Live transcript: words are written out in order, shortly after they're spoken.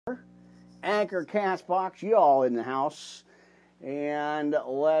Anchor, Castbox, you all in the house. And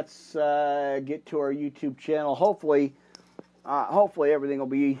let's get to our YouTube channel. Hopefully everything will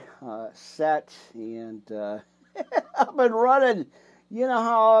be set and up and running. You know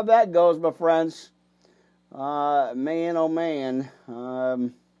how that goes, my friends. Man, oh man.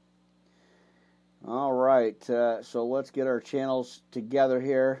 All right, so let's get our channels together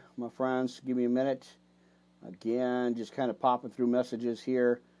here, my friends. Give me a minute. Again, just kind of popping through messages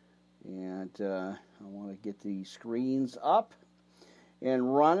here. And I want to get the screens up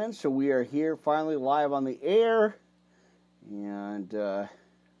and running. So we are here finally live on the air. And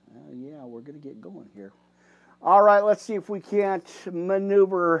yeah, we're going to get going here. All right, let's see if we can't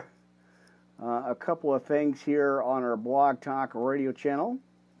maneuver a couple of things here on our Blog Talk radio channel.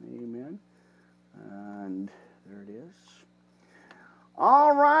 Amen. And there it is.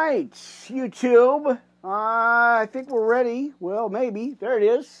 All right, YouTube. I think we're ready. Well, maybe. There it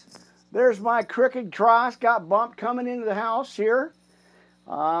is. There's my crooked cross. Got bumped coming into the house here.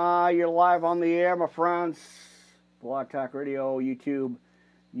 You're live on the air, my friends. Blog Talk Radio, YouTube.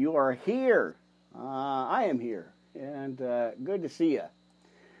 You are here. I am here. And good to see you.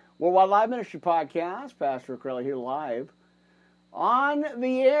 Worldwide Live Ministry Podcast. Pastor Crowley here live. On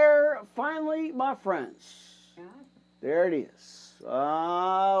the air, finally, my friends. There it is. We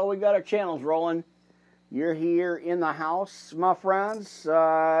got our channels rolling. You're here in the house, my friends.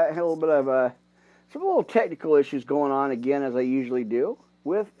 I had a little bit of some little technical issues going on again, as I usually do,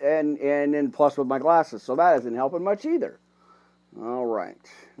 and then plus with my glasses, so that isn't helping much either. All right,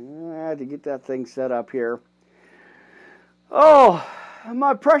 I had to get that thing set up here. Oh,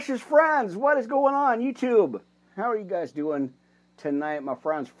 my precious friends, what is going on, YouTube? How are you guys doing tonight, my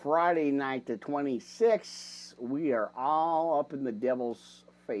friends? Friday night, the 26th. We are all up in the devil's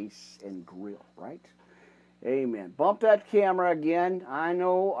face and grill, right? Amen. Bump that camera again. I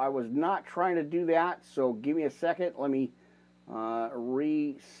know I was not trying to do that, so give me a second. Let me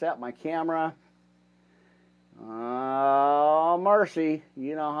reset my camera. Oh, mercy.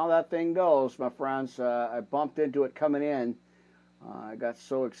 You know how that thing goes, my friends. I bumped into it coming in. I got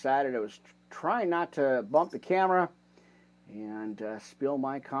so excited. I was trying not to bump the camera and spill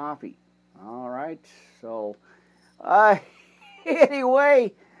my coffee. All right. So,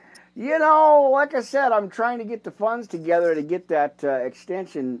 anyway, you know, like I said, I'm trying to get the funds together to get that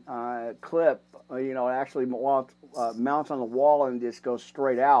extension clip, you know, actually mounts on the wall and just goes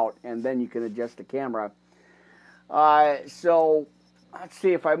straight out, and then you can adjust the camera. So, let's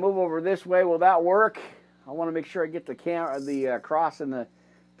see, if I move over this way, will that work? I want to make sure I get the cross in the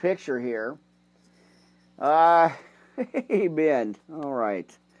picture here. Amen. All right.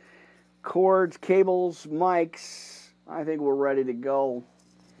 Cords, cables, mics. I think we're ready to go.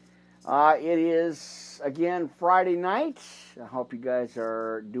 It is, again, Friday night. I hope you guys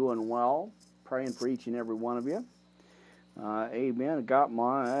are doing well. Praying for each and every one of you. Amen. I got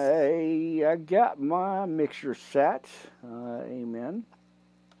my mixer set. Amen.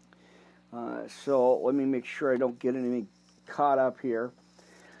 So let me make sure I don't get anything caught up here.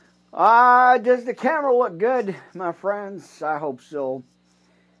 Does the camera look good, my friends? I hope so.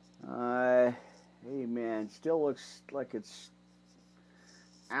 Amen. Still looks like it's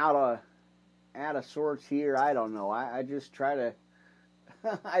out of sorts here. I don't know. I just try to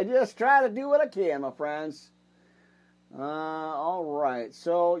I just try to do what I can, my friends. All right.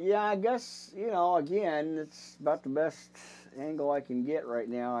 So yeah, I guess, you know, again, it's about the best angle I can get right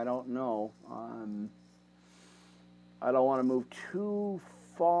now. I don't know. I don't want to move too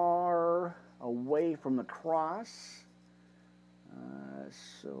far away from the cross.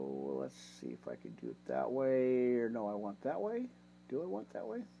 So let's see if I can do it that way, or no, I want that way. Do I want that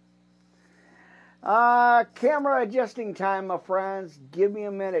way? Camera adjusting time, my friends. Give me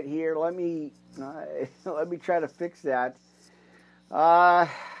a minute here. Let me try to fix that. I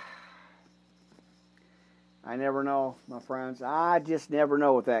never know, my friends. I just never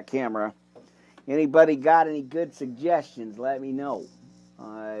know with that camera. Anybody got any good suggestions? Let me know.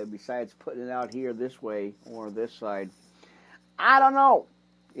 Besides putting it out here this way or this side. I don't know.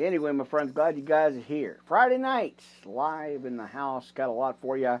 Anyway, my friends, glad you guys are here. Friday night, live in the house. Got a lot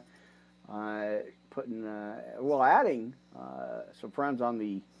for you. Adding some friends on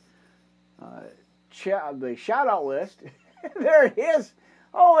the shout out list. There it is.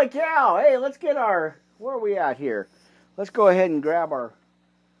 Holy cow! Hey, let's get where are we at here? Let's go ahead and grab our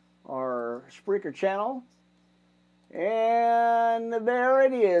Spreaker channel, and there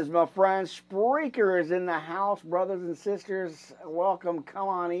it is, my friends. Spreaker is in the house, brothers and sisters. Welcome. Come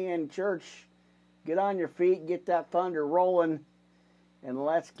on in, church. Get on your feet. Get that thunder rolling. And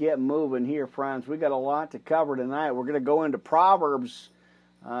let's get moving here, friends. We got a lot to cover tonight. We're going to go into Proverbs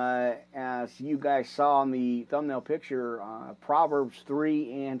As you guys saw in the thumbnail picture, Proverbs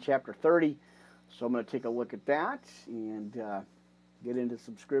 3 and chapter 30. So I'm going to take a look at that and get into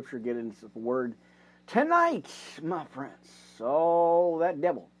some scripture, get into some word tonight, my friends. So that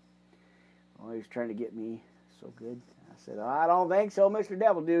devil, oh, he's trying to get me so good. I said, I don't think so, Mr.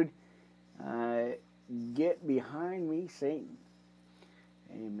 Devil, dude. Get behind me, Satan.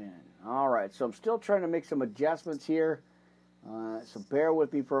 Amen. All right, so I'm still trying to make some adjustments here. So bear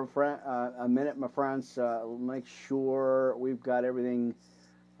with me for a minute, my friends. Make sure we've got everything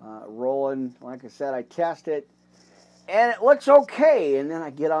rolling. Like I said, I test it, and it looks okay. And then I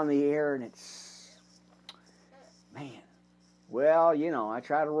get on the air, and it's, man. Well, you know, I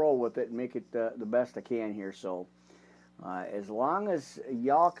try to roll with it and make it the best I can here. So as long as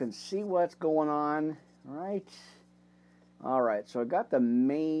y'all can see what's going on, right? All right, so I got the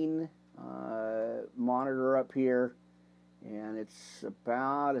main monitor up here, and it's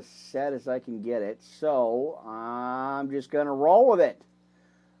about as set as I can get it. So I'm just going to roll with it,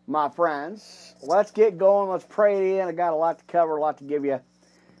 my friends. Let's get going. Let's pray in. I got a lot to cover, a lot to give you.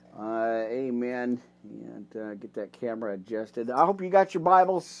 Amen. And get that camera adjusted. I hope you got your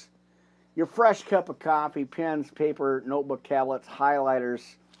Bibles, your fresh cup of coffee, pens, paper, notebook, tablets, highlighters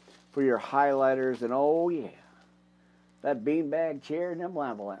for your highlighters, and oh yeah, that beanbag chair and them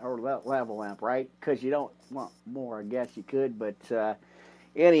lava lamp, or that lava lamp, right? Because you don't want more, I guess you could. But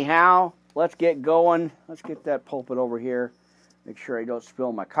anyhow, let's get going. Let's get that pulpit over here. Make sure I don't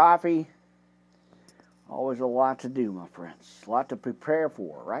spill my coffee. Always a lot to do, my friends. A lot to prepare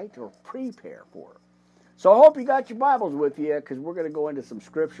for, right? Or prepare for. So I hope you got your Bibles with you, because we're going to go into some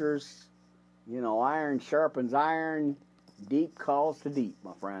scriptures. You know, iron sharpens iron. Deep calls to deep,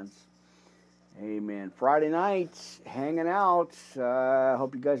 my friends. Amen. Friday night, hanging out. I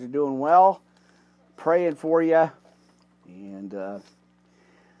hope you guys are doing well. Praying for you. And,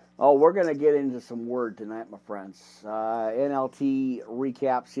 we're going to get into some word tonight, my friends. NLT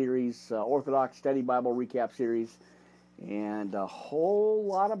recap series, Orthodox Study Bible recap series, and a whole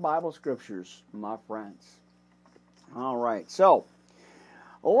lot of Bible scriptures, my friends. All right, so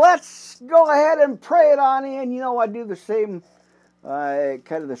let's go ahead and pray it on in. You know, I do the same,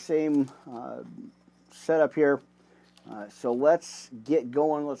 kind of the same setup here. So let's get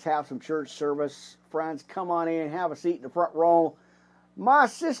going. Let's have some church service. Friends, come on in, have a seat in the front row. My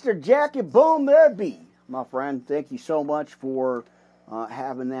sister Jackie, boom, there be. My friend, thank you so much for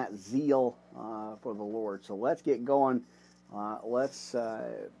having that zeal for the Lord. So let's get going. Let's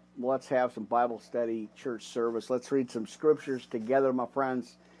have some Bible study, church service. Let's read some scriptures together, my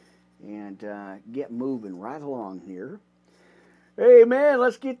friends, and get moving right along here. Amen.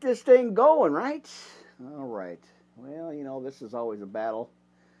 Let's get this thing going, right? All right. Well, you know, this is always a battle.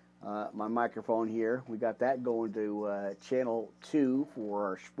 My microphone here, we got that going to channel 2 for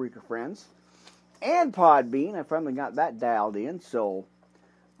our Spreaker friends. And Podbean, I finally got that dialed in, so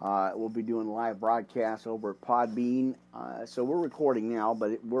we'll be doing live broadcasts over at Podbean. So we're recording now,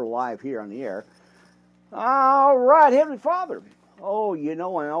 but we're live here on the air. All right, Heavenly Father. Oh, you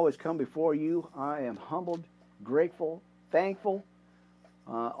know, I always come before you. I am humbled, grateful, thankful,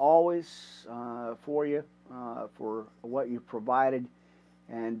 always for you, for what you've provided.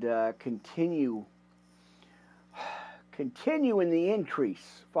 And continue in the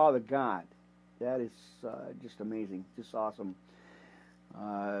increase, Father God. That is just amazing, just awesome.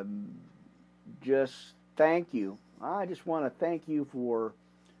 Just thank you. I just want to thank you for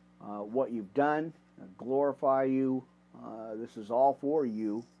what you've done, glorify you. This is all for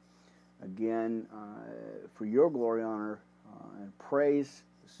you. Again, for your glory, honor, and praise.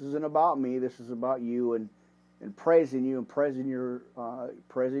 This isn't about me. This is about you and praising you and praising your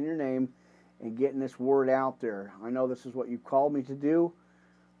name and getting this word out there. I know this is what you've called me to do.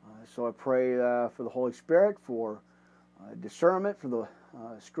 So I pray for the Holy Spirit, for discernment, for the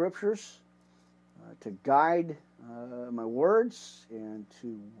scriptures, to guide my words and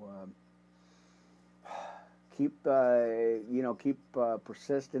to keep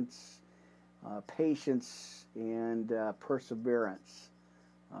persistence, patience, and perseverance.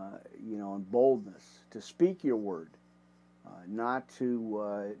 And boldness to speak your word, not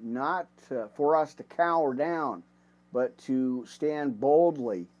for us to cower down, but to stand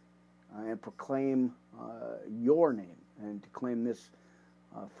boldly and proclaim your name and to claim this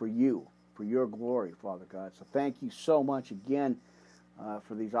for you, for your glory, Father God. So thank you so much again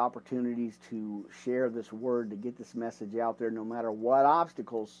for these opportunities to share this word, to get this message out there, no matter what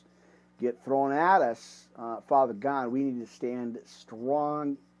obstacles get thrown at us. Father God, we need to stand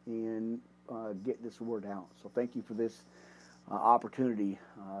strong and get this word out. So thank you for this opportunity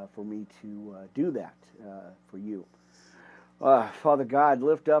for me to do that for you. Father God,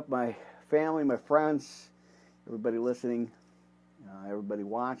 lift up my family, my friends, everybody listening, everybody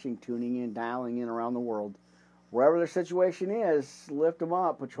watching, tuning in, dialing in around the world. Wherever their situation is, lift them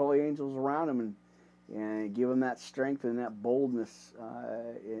up, put your holy angels around them, and give them that strength and that boldness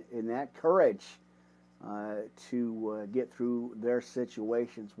and that courage to get through their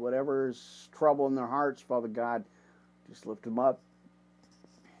situations. Whatever's trouble in their hearts, Father God, just lift them up.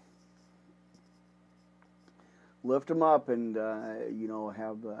 Lift them up and,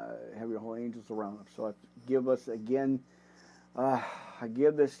 have your holy angels around them. So give us again, I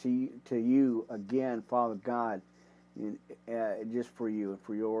give this to you again, Father God, just for you and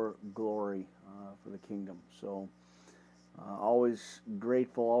for your glory, for the kingdom. So always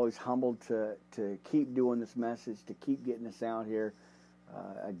grateful, always humbled to keep doing this message, to keep getting this out here.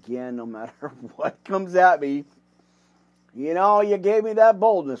 Again, no matter what comes at me, you gave me that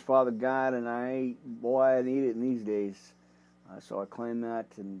boldness, Father God, and I need it in these days. So I claim that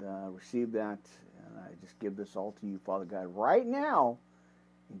and receive that, and I just give this all to you, Father God, right now.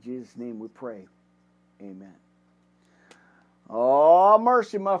 In Jesus' name we pray. Amen. Oh,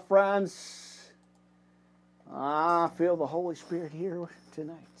 mercy, my friends. I feel the Holy Spirit here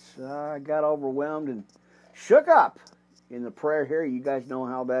tonight. I got overwhelmed and shook up in the prayer here. You guys know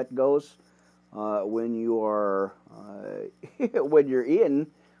how that goes. When you are, when you're in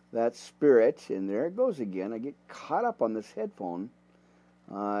that spirit, and there it goes again. I get caught up on this headphone.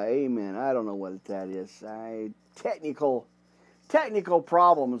 Amen. I don't know what that is. Technical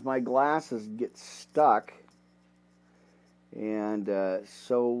problems. My glasses get stuck, and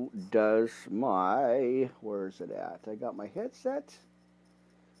so does my. Where is it at? I got my headset,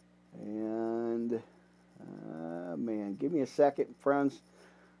 and man, give me a second, friends.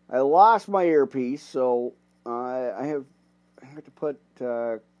 I lost my earpiece, so I have to put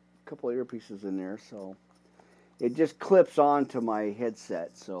a couple of earpieces in there, so it just clips onto my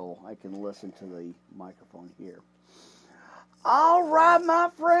headset, so I can listen to the microphone here. All right, my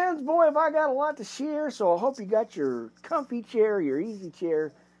friends, boy, have I got a lot to share, so I hope you got your comfy chair, your easy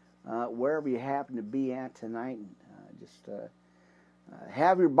chair, wherever you happen to be at tonight. And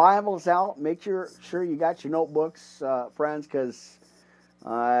have your Bibles out. Make sure you got your notebooks, friends, because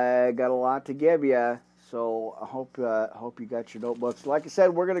I got a lot to give you, so I hope you got your notebooks. Like I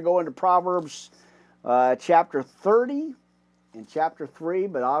said, we're going to go into Proverbs chapter 30 and chapter 3,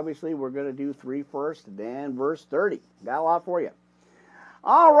 but obviously we're going to do 3 first and then verse 30. Got a lot for you.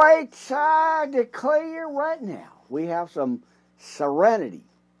 All right, I declare right now, we have some serenity.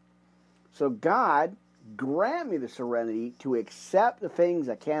 So God, grant me the serenity to accept the things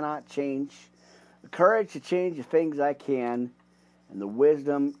I cannot change, the courage to change the things I can, and the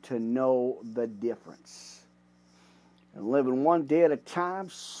wisdom to know the difference. And living one day at a time,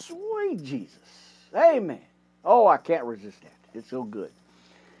 sweet Jesus. Amen. Oh, I can't resist that. It's so good.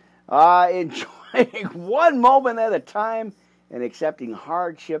 Enjoying one moment at a time and accepting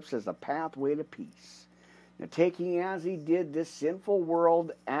hardships as a pathway to peace. Now, taking as he did this sinful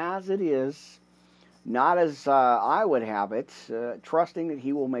world as it is, not as I would have it, trusting that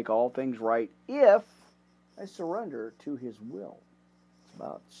he will make all things right if I surrender to his will.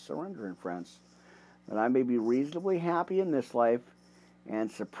 About surrendering, friends, that I may be reasonably happy in this life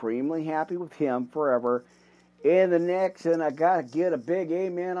and supremely happy with him forever in the next. And I got to get a big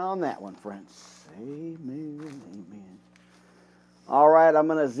amen on that one, friends. Amen, amen. All right, I'm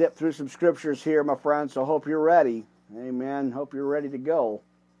going to zip through some scriptures here, my friends, so hope you're ready. Amen. Hope you're ready to go.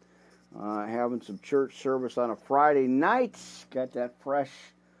 Having some church service on a Friday night. Got that fresh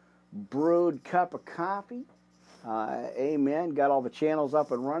brewed cup of coffee. Amen. Got all the channels up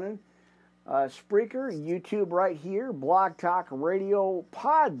and running. Spreaker, YouTube right here, Blog Talk Radio,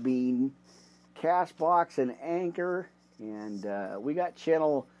 Podbean, Castbox, and Anchor. And we got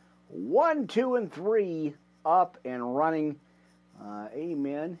channel 1, 2, and 3 up and running.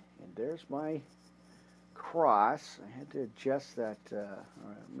 Amen. And there's my cross. I had to adjust that,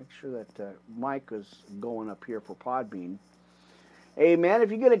 make sure that mic was going up here for Podbean. Amen.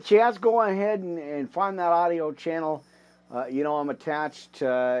 If you get a chance, go ahead and find that audio channel. I'm attached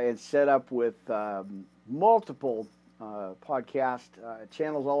and set up with multiple podcast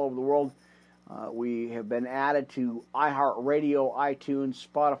channels all over the world. We have been added to iHeartRadio, iTunes,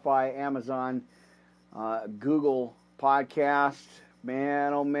 Spotify, Amazon, Google Podcast.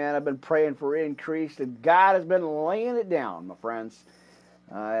 Man, oh man, I've been praying for increase, and God has been laying it down, my friends.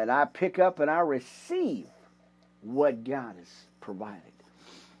 And I pick up and I receive what God has provided.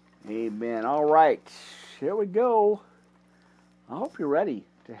 Amen. All right, here we go. I hope you're ready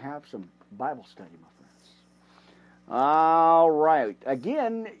to have some Bible study, my friends. All right.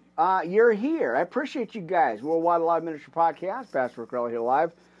 Again, you're here. I appreciate you guys. Worldwide Alive Ministry Podcast, Pastor Rick Relly here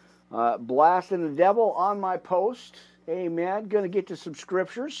live. Blasting the devil on my post. Amen. Going to get to some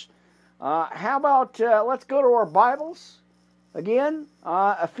scriptures. How about let's go to our Bibles again.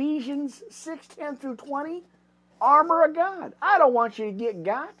 Ephesians 6:10 through 20. Armor of God. I don't want you to get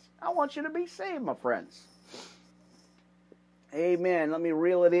got. I want you to be saved, my friends. Amen. Let me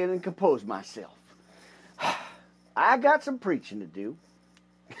reel it in and compose myself. I got some preaching to do.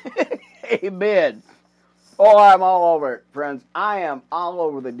 Amen. Oh, I'm all over it, friends. I am all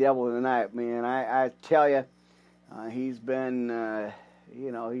over the devil tonight, man. I tell you, he's been,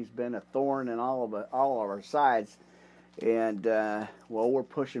 he's been a thorn in all of our sides, and well, we're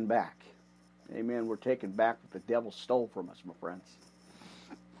pushing back. Amen. We're taking back what the devil stole from us, my friends.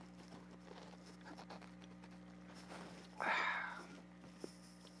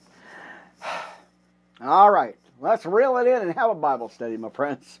 All right, let's reel it in and have a Bible study, my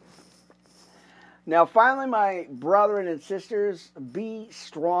friends. Now, finally, my brethren and sisters, be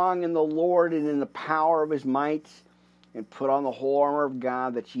strong in the Lord and in the power of his might, and put on the whole armor of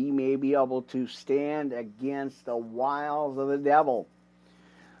God, that ye may be able to stand against the wiles of the devil.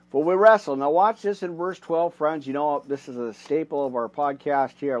 For we wrestle. Now, watch this in verse 12, friends. You know, this is a staple of our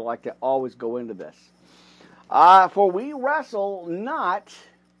podcast here. I like to always go into this. For we wrestle not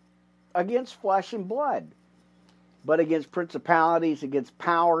against flesh and blood, but against principalities, against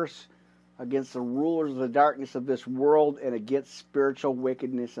powers, against the rulers of the darkness of this world, and against spiritual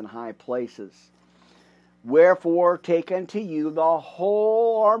wickedness in high places. Wherefore, take unto you the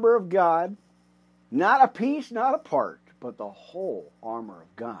whole armor of God, not a piece, not a part, but the whole armor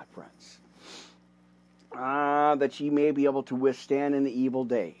of God, friends. That ye may be able to withstand in the evil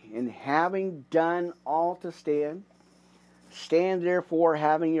day. And having done all to stand, stand therefore,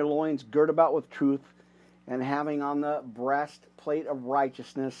 having your loins girt about with truth, and having on the breastplate of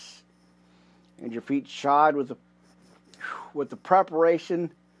righteousness, and your feet shod with the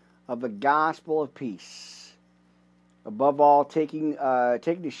preparation of the gospel of peace. Above all, taking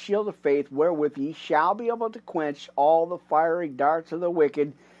the shield of faith, wherewith ye shall be able to quench all the fiery darts of the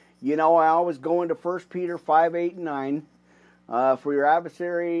wicked. You know, I always go into 1 Peter 5:8 and 9. For your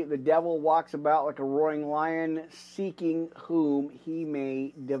adversary, the devil, walks about like a roaring lion, seeking whom he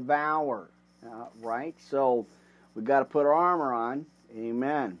may devour. Right? So, we've got to put our armor on.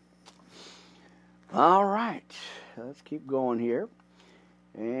 Amen. All right. Let's keep going here.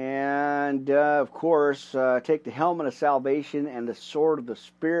 And, of course, take the helmet of salvation and the sword of the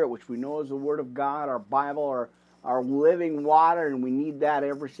Spirit, which we know is the Word of God, our Bible, our living water, and we need that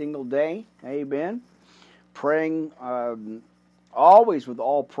every single day. Amen. Praying always with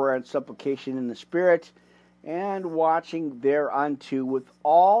all prayer and supplication in the Spirit, and watching thereunto with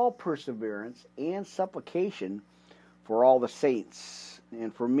all perseverance and supplication for all the saints.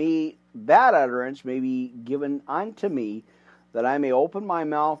 And for me, that utterance may be given unto me, that I may open my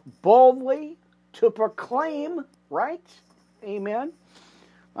mouth boldly to proclaim, right? Amen.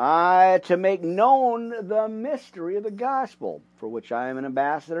 To make known the mystery of the gospel, for which I am an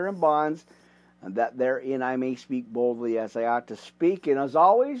ambassador in bonds, and that therein I may speak boldly as I ought to speak. And as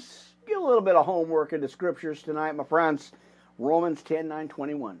always, get a little bit of homework in the scriptures tonight, my friends. Romans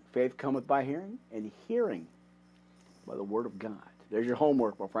 10:9-21. Faith cometh by hearing, and hearing by the word of God. There's your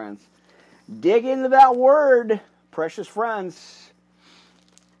homework, my friends. Dig into that word, precious friends.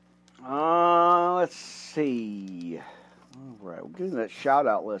 Let's see. All right, we're getting that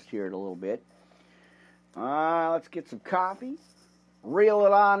shout-out list here in a little bit. Let's get some coffee. Reel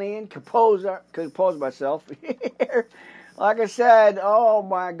it on in. Compose myself here. Like I said, oh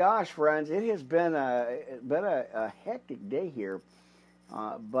my gosh, friends, it has been a hectic day here.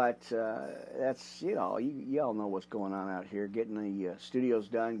 But that's, you all know what's going on out here. Getting the studios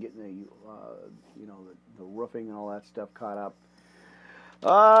done, getting the roofing and all that stuff caught up.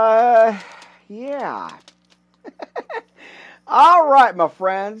 Yeah. All right, my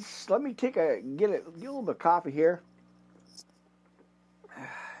friends. Let me get a little bit of coffee here.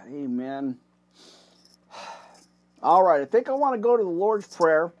 Amen. All right, I think I want to go to the Lord's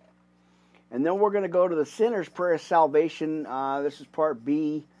Prayer, and then we're going to go to the Sinner's Prayer of Salvation. This is part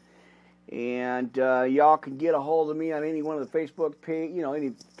B, and y'all can get a hold of me on any one of the Facebook page,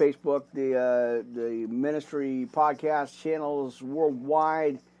 any Facebook, the ministry podcast channels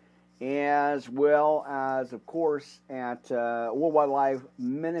worldwide, as well as, of course, at Worldwide Live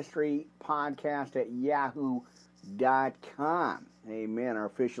Ministry Podcast at yahoo.com. Amen. Our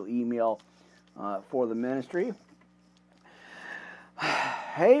official email for the ministry.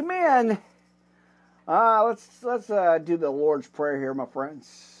 Amen. Let's do the Lord's Prayer here, my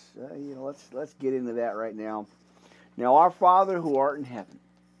friends. Let's get into that right now. Now, our Father who art in heaven,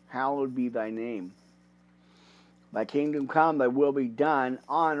 hallowed be thy name. Thy kingdom come, thy will be done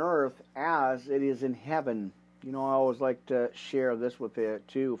on earth as it is in heaven. You know, I always like to share this with you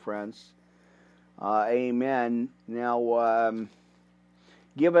too, friends. Amen. Now,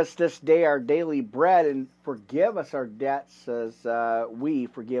 give us this day our daily bread, and forgive us our debts as we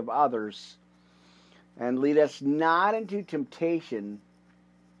forgive others. And lead us not into temptation,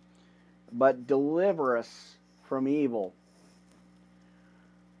 but deliver us from evil.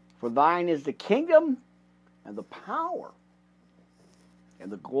 For thine is the kingdom, and the power,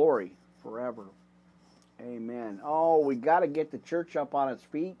 and the glory forever. Amen. Oh, we got to get the church up on its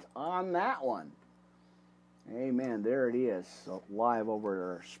feet on that one. Amen. There it is. So live over at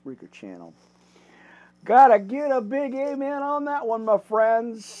our Spreaker channel. Got to get a big amen on that one, my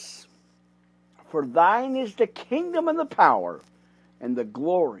friends. For thine is the kingdom and the power and the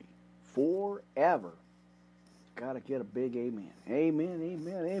glory forever. Got to get a big amen. Amen,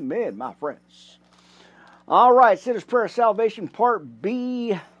 amen, amen, my friends. All right, Sinner's Prayer of Salvation, Part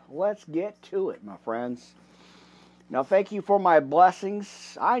B. Let's get to it, my friends. Now, thank you for my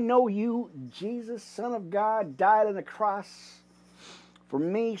blessings. I know you, Jesus, Son of God, died on the cross for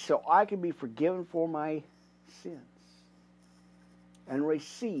me so I can be forgiven for my sins and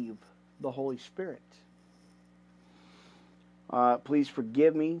receive the Holy Spirit. Please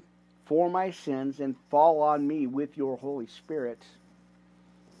forgive me for my sins and fall on me with your Holy Spirit.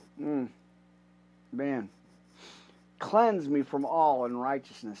 Man. Cleanse me from all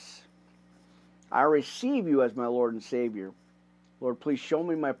unrighteousness. I receive you as my Lord and Savior. Lord, please show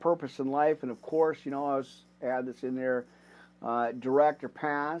me my purpose in life. And of course, you know, I add this in there, direct or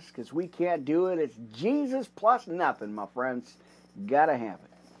pass, because we can't do it. It's Jesus plus nothing, my friends. Gotta have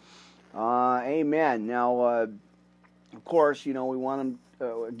it. Amen. Now, of course, you know, we want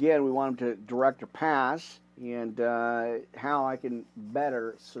them, again, we want them to direct or pass, and how I can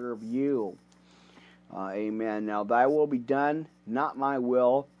better serve you. Amen. Now, thy will be done, not my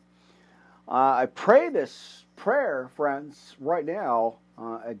will. I pray this prayer, friends, right now,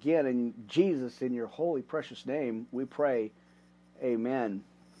 again, in Jesus, in your holy, precious name, we pray, amen.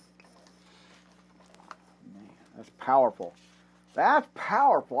 Man, that's powerful. That's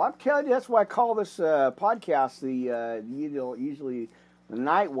powerful. I'm telling you, that's why I call this podcast usually the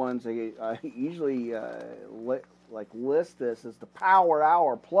night ones. I usually list this as the Power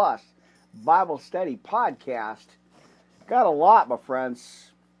Hour Plus Bible Study Podcast. Got a lot, my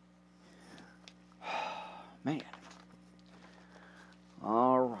friends. Man.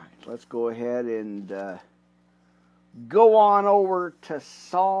 All right, let's go ahead and go on over to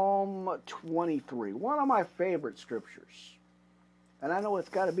Psalm 23, one of my favorite scriptures. And I know it's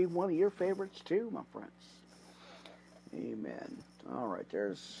got to be one of your favorites too, my friends. Amen. All right,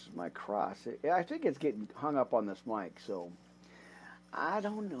 there's my cross. I think it's getting hung up on this mic, so I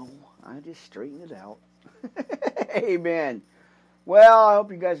don't know. I just straightened it out. Amen. Well, I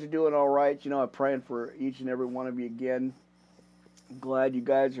hope you guys are doing all right. You know, I'm praying for each and every one of you again. I'm glad you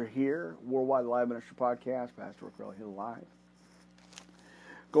guys are here. Worldwide Live Ministry Podcast, Pastor Rick Earl Hill Live.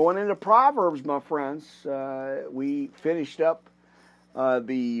 Going into Proverbs, my friends. We finished up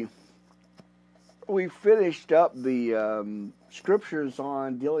the scriptures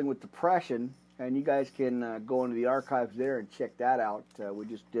on dealing with depression. And you guys can go into the archives there and check that out. We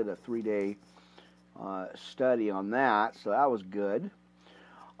just did a 3-day study on that, so that was good.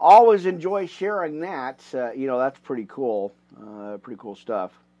 Always enjoy sharing that. You know, that's pretty cool. Pretty cool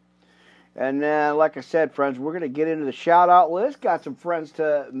stuff. And like I said, friends, we're going to get into the shout-out list. Got some friends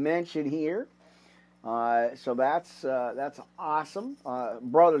to mention here. So that's awesome.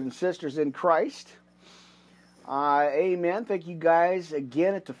 Brothers and sisters in Christ. Amen. Thank you guys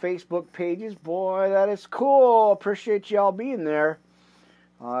again at the Facebook pages. Boy, that is cool. Appreciate y'all being there.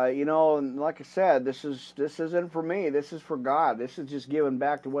 You know, and like I said, this isn't for me. This is for God. This is just giving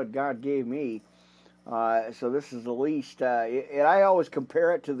back to what God gave me. So this is the least. And I always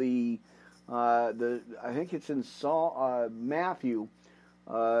compare it to the I think it's in Matthew,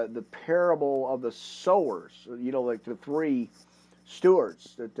 the parable of the sowers. You know, like the 3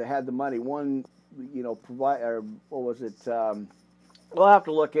 stewards that had the money. One, you know, provide, or what was it? We'll have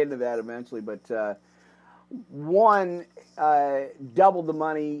to look into that eventually, but one doubled the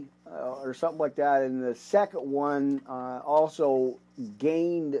money or something like that, and the second one also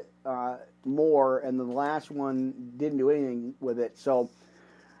gained more, and the last one didn't do anything with it. So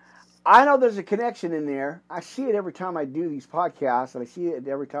I know there's a connection in there. I see it every time I do these podcasts, and I see it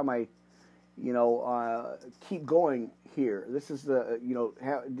every time I, you know, keep going here. This is the, you know,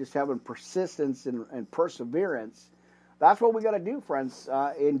 just having persistence and perseverance. That's what we got to do, friends.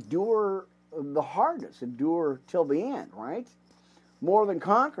 Endure the hardness. Endure till the end, right? more than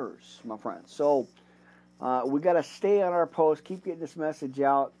conquerors, my friends. So we got to stay on our post, keep getting this message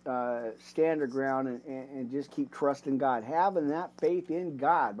out, stand our ground, and just keep trusting God. Having that faith in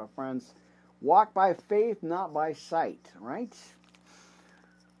God, my friends. Walk by faith, not by sight, right?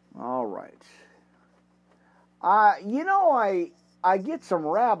 All right. I get some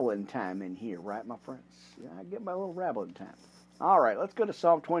rabbling time in here, right, my friends? Yeah, I get my little rabbling time. All right, let's go to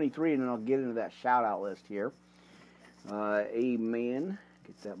Psalm 23, and then I'll get into that shout-out list here. Amen.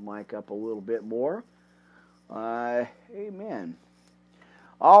 Get that mic up a little bit more. Amen.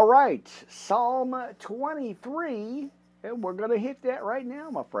 All right, Psalm 23, and we're going to hit that right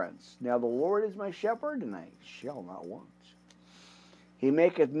now, my friends. Now the Lord is my shepherd, and I shall not want. He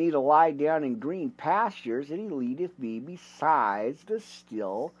maketh me to lie down in green pastures, and he leadeth me beside the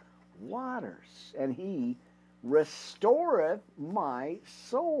still waters. And he restoreth my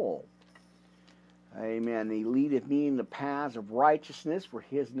soul. Amen. He leadeth me in the paths of righteousness for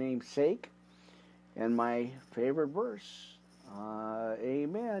his name's sake. And my favorite verse,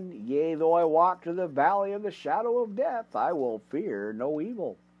 amen. Yea, though I walk through the valley of the shadow of death, I will fear no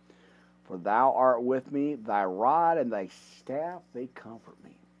evil. For thou art with me, thy rod and thy staff, they comfort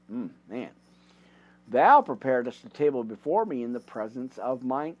me. Man. Thou preparest a table before me in the presence of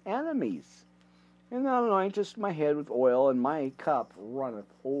mine enemies. And thou anointest my head with oil, and my cup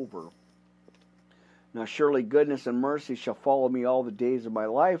runneth over. Now surely goodness and mercy shall follow me all the days of my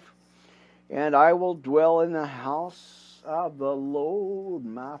life, and I will dwell in the house of the Lord,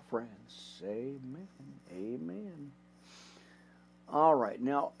 my friends. Amen. Amen. All right,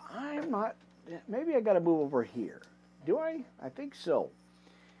 now maybe I got to move over here. Do I? I think so.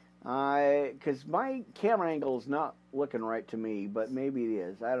 Because my camera angle is not looking right to me, but maybe it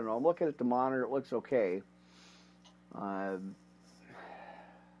is. I don't know. I'm looking at the monitor. It looks okay.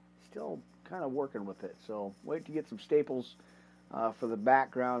 Still kind of working with it. So wait to get some staples for the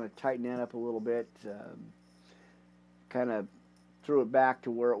background and tighten that up a little bit. Kind of threw it back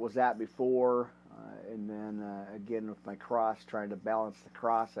to where it was at before. And then again with my cross, trying to balance the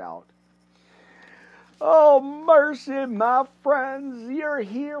cross out. Oh, mercy, my friends. You're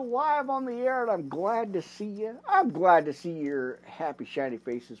here live on the air, and I'm glad to see you. I'm glad to see your happy, shiny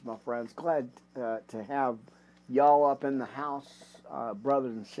faces, my friends. Glad to have y'all up in the house,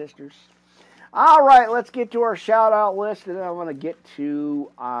 brothers and sisters. All right, let's get to our shout-out list, and then I want to get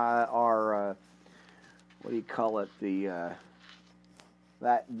to our, what do you call it,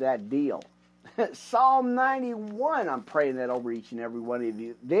 that deal. Psalm 91, I'm praying that over each and every one of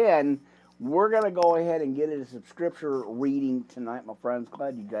you. Then we're going to go ahead and get into some scripture reading tonight, my friends.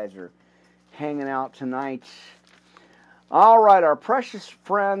 Glad you guys are hanging out tonight. All right, our precious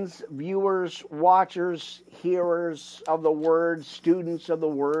friends, viewers, watchers, hearers of the Word, students of the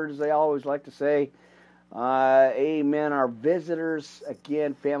Word, as they always like to say. Amen. Our visitors,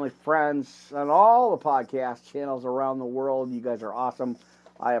 again, family, friends, on all the podcast channels around the world. You guys are awesome.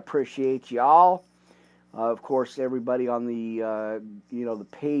 I appreciate y'all. Of course, everybody on the, the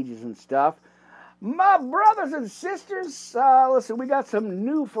pages and stuff. My brothers and sisters, listen, we got some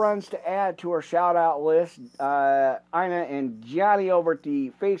new friends to add to our shout-out list. Ina and Johnny over at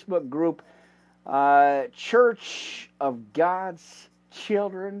the Facebook group, Church of God's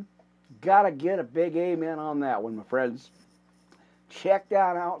Children. Gotta get a big amen on that one, my friends. Check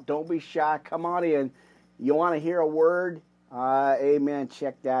that out. Don't be shy. Come on in. You want to hear a word? Amen.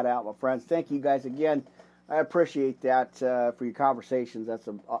 Check that out, my friends. Thank you guys again. I appreciate that for your conversations. That's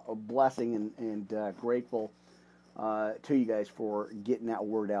a blessing and grateful to you guys for getting that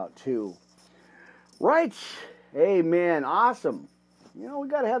word out too. Right. Amen. Awesome. We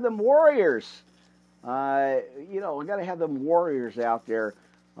got to have them warriors. We got to have them warriors out there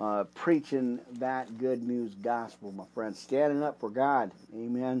preaching that good news gospel, my friends. Standing up for God.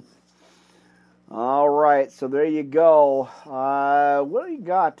 Amen. All right, so there you go. What do you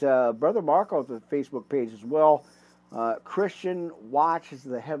got? Brother Marco at the Facebook page as well. Christian Watches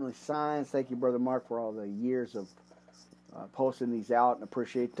the Heavenly Signs. Thank you, Brother Mark, for all the years of posting these out, and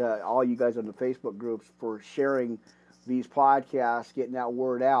appreciate all you guys on the Facebook groups for sharing these podcasts, getting that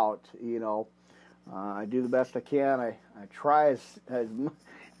word out. I do the best I can. I try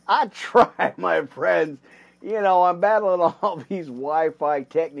I try, my friends. I'm battling all these Wi-Fi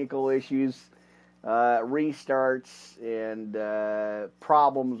technical issues. Restarts and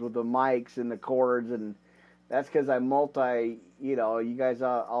problems with the mics and the cords, and that's because I you guys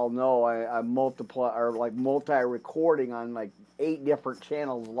all know I multi-recording on like 8 different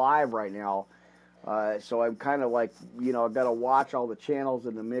channels live right now. So I'm kind of like, I've got to watch all the channels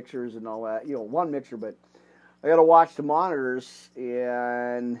and the mixers and all that. One mixer, but I got to watch the monitors,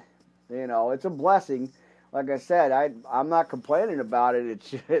 and it's a blessing. like I said, I'm not complaining about it.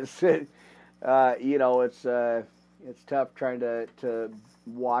 It's just, you know, it's tough trying to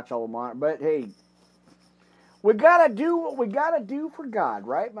watch all the monitor. But hey, we gotta do what we gotta do for God,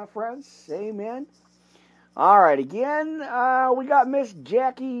 right, my friends? Amen. All right, again, we got Miss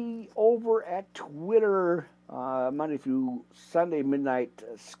Jackie over at Twitter, Monday through Sunday, Midnight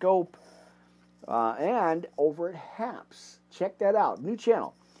Scope, and over at Haps. Check that out. New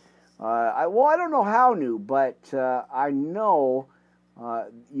channel. I don't know how new, but I know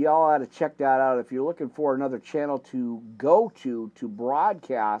y'all ought to check that out. If you're looking for another channel to go to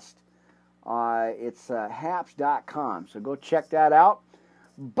broadcast, it's haps.com. So go check that out.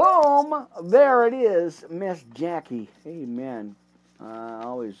 Boom! There it is, Miss Jackie. Amen.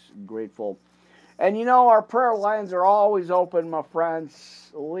 Always grateful. And you know, our prayer lines are always open, my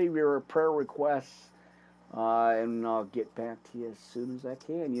friends. Leave your prayer requests, and I'll get back to you as soon as I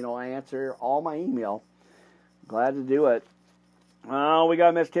can. You know, I answer all my email. Glad to do it. We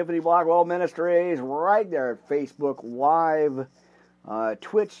got Miss Tiffany Blackwell Ministries right there at Facebook Live.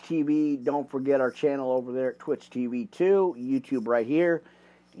 Twitch TV, don't forget our channel over there at Twitch TV too. YouTube right here.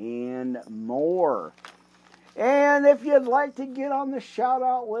 And more. And if you'd like to get on the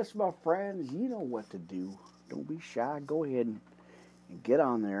shout-out list, my friends, you know what to do. Don't be shy. Go ahead and get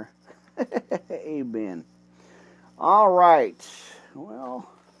on there. Amen. All right. Well,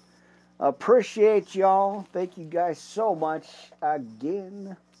 appreciate y'all. Thank you guys so much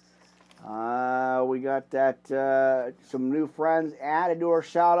again. We got that some new friends added to our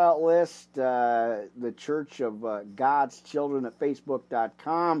shout-out list. The Church of God's Children at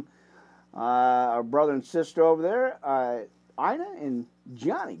Facebook.com. Our brother and sister over there, Ina and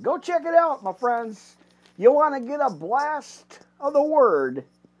Johnny. Go check it out, my friends. You want to get a blast of the Word?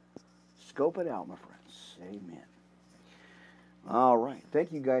 Scope it out, my friends. Amen. All right.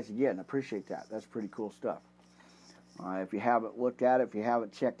 Thank you guys again. I appreciate that. That's pretty cool stuff. If you haven't looked at it, if you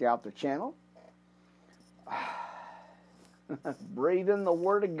haven't checked out the channel, breathe in the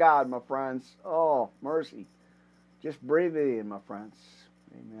Word of God, my friends. Oh, mercy. Just breathe it in, my friends.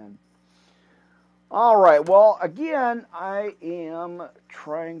 Amen. All right. Well, again, I am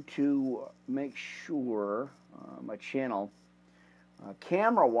trying to make sure my channel,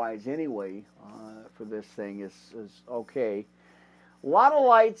 camera-wise anyway, for this thing is okay. A lot of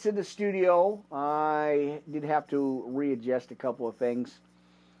lights in the studio. I did have to readjust a couple of things.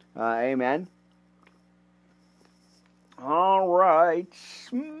 Amen. All right,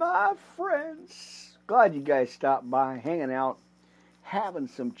 my friends. Glad you guys stopped by, hanging out, having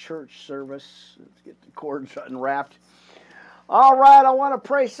some church service. Let's get the cords unwrapped. All right, I want to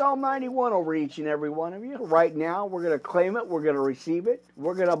pray Psalm 91 over each and every one of you. Right now, we're going to claim it. We're going to receive it.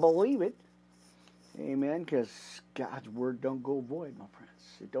 We're going to believe it. Amen, because God's word don't go void, my friends.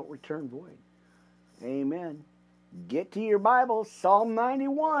 It don't return void. Amen. Get to your Bible, Psalm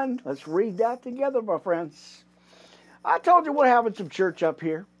 91. Let's read that together, my friends. I told you we're having some church up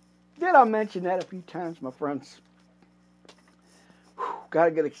here. Did I mention that a few times, my friends? Got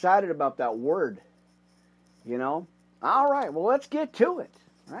to get excited about that word, you know. All right, well, let's get to it,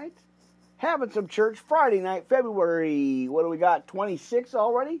 right? Having some church Friday night, February, what do we got, 26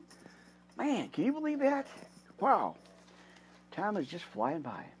 already? Man, can you believe that? Wow. Time is just flying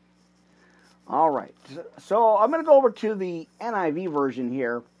by. All right. So I'm going to go over to the NIV version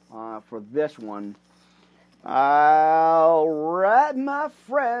here for this one. All right, my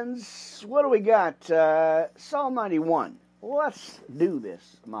friends. What do we got? Psalm 91. Let's do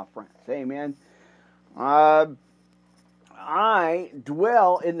this, my friends. Amen. I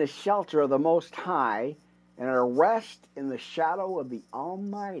dwell in the shelter of the Most High, and I rest in the shadow of the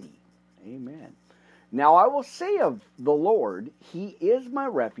Almighty. Amen. Now I will say of the Lord, He is my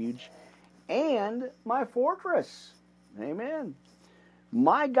refuge and my fortress. Amen.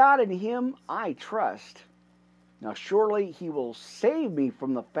 My God, in Him I trust. Now surely He will save me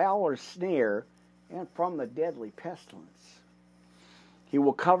from the fowler's snare and from the deadly pestilence. He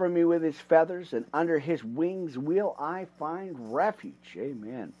will cover me with His feathers, and under His wings will I find refuge.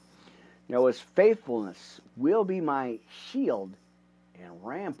 Amen. Now His faithfulness will be my shield and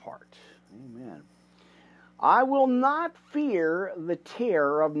rampart. Amen. I will not fear the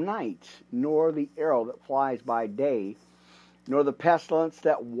terror of night, nor the arrow that flies by day, nor the pestilence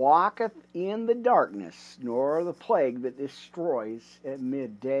that walketh in the darkness, nor the plague that destroys at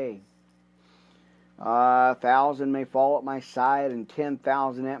midday. 1,000 may fall at my side, and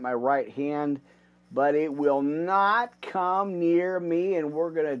 10,000 at my right hand, but it will not come near me, and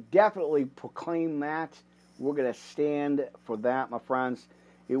we're going to definitely proclaim that. We're going to stand for that, my friends.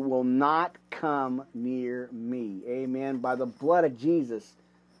 It will not come near me. Amen. By the blood of Jesus.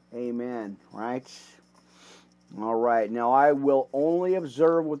 Amen. Right? All right. Now I will only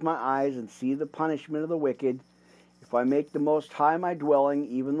observe with my eyes and see the punishment of the wicked. If I make the Most High my dwelling,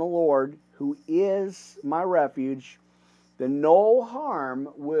 even the Lord, who is my refuge, then no harm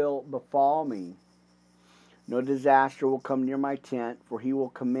will befall me. No disaster will come near my tent, for he will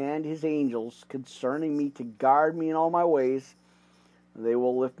command his angels concerning me to guard me in all my ways. They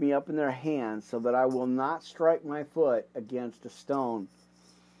will lift me up in their hands, so that I will not strike my foot against a stone.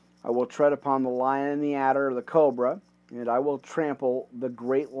 I will tread upon the lion and the adder, the cobra, and I will trample the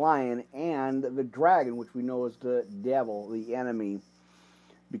great lion and the dragon, which we know is the devil, the enemy.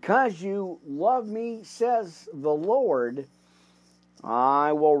 Because you love me, says the Lord,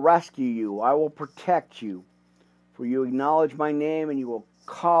 I will rescue you. I will protect you. For you acknowledge my name, and you will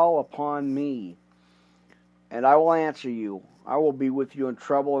call upon me. And I will answer you. I will be with you in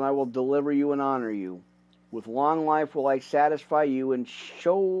trouble, and I will deliver you and honor you. With long life will I satisfy you and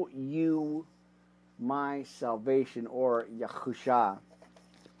show you my salvation, or Yahusha.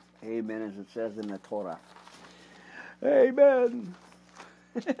 Amen, as it says in the Torah. Amen.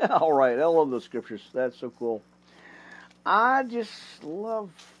 All right, I love those scriptures. That's so cool. I just love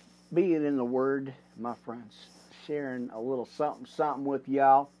being in the Word, my friends. Sharing a little something with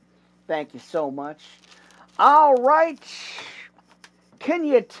y'all. Thank you so much. All right. Can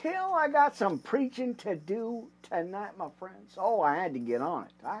you tell I got some preaching to do tonight, my friends? Oh, I had to get on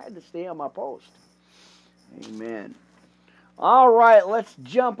it. I had to stay on my post. Amen. All right, let's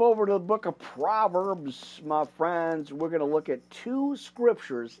jump over to the book of Proverbs, my friends. We're going to look at 2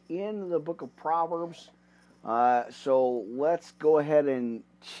 scriptures in the book of Proverbs. So let's go ahead and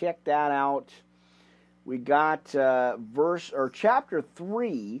check that out. We got chapter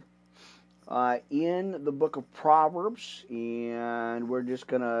 3 in the book of Proverbs, and we're just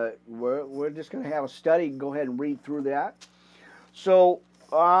gonna have a study. Go ahead and read through that. So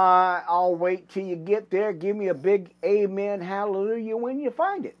I'll wait till you get there. Give me a big amen, hallelujah when you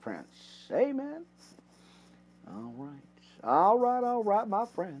find it, friends. Amen. All right, my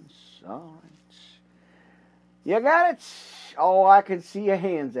friends. All right. You got it? Oh, I can see your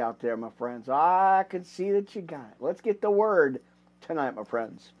hands out there, my friends. I can see that you got it. Let's get the word tonight, my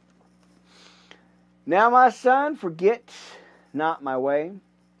friends. Now, my son, forget not my way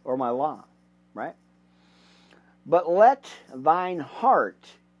or my law, right? But let thine heart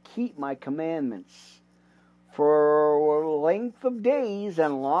keep my commandments. For length of days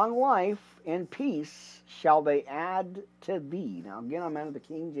and long life and peace shall they add to thee. Now, again, I'm out of the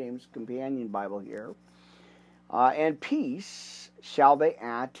King James Companion Bible here. And peace shall they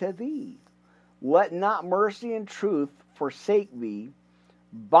add to thee. Let not mercy and truth forsake thee.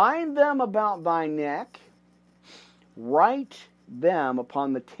 Bind them about thy neck. Write them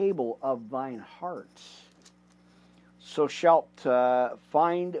upon the table of thine heart. So shalt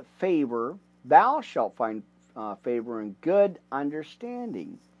find favor. Thou shalt find favor and good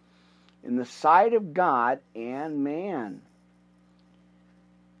understanding in the sight of God and man.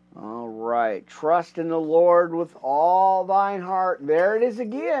 All right. Trust in the Lord with all thine heart. There it is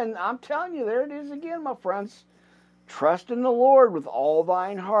again. I'm telling you, there it is again, my friends. Trust in the Lord with all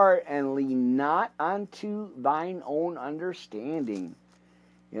thine heart, and lean not unto thine own understanding.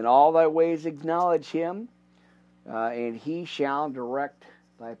 In all thy ways acknowledge him, and he shall direct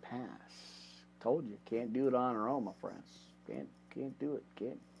thy paths. Told you, can't do it on our own, my friends. Can't do it.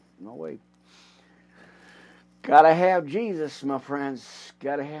 Can't. No way. Gotta have Jesus, my friends.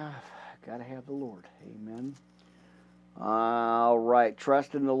 Gotta have the Lord. Amen. All right.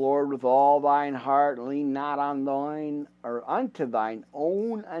 Trust in the Lord with all thine heart. Lean not on thine or unto thine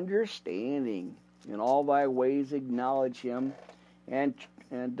own understanding. In all thy ways acknowledge him, and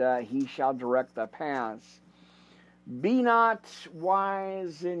he shall direct thy paths. Be not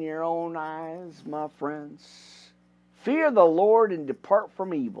wise in your own eyes, my friends. Fear the Lord and depart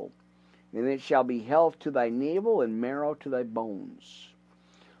from evil. And it shall be health to thy navel and marrow to thy bones.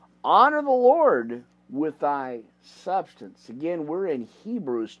 Honor the Lord with thy substance. Again, we're in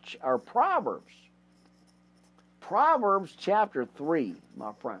Hebrews, or Proverbs. Proverbs chapter 3,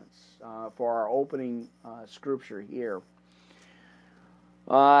 my friends, for our opening scripture here.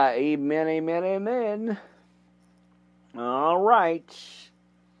 Amen, amen, amen. All right.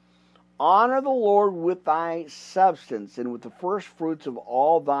 Honor the Lord with thy substance, and with the first fruits of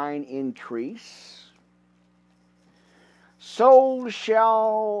all thine increase. So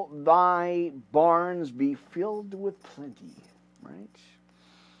shall thy barns be filled with plenty, right?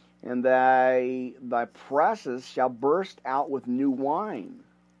 And thy presses shall burst out with new wine.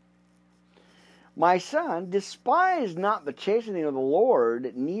 My son, despise not the chastening of the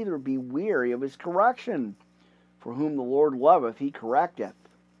Lord, neither be weary of his correction. For whom the Lord loveth, he correcteth.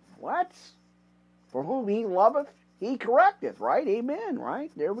 What? For whom he loveth, he correcteth, right? Amen,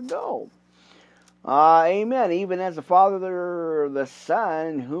 right? There we go. Amen. Even as the Father, the Son,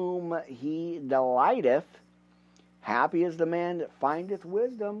 in whom he delighteth, happy is the man that findeth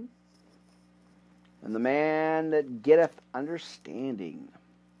wisdom, and the man that getteth understanding.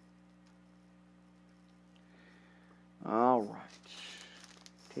 All right.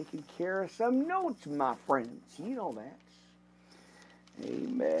 Taking care of some notes, my friends. You know that.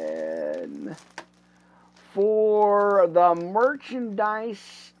 Amen. For the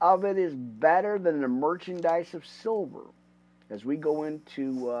merchandise of it is better than the merchandise of silver. As we go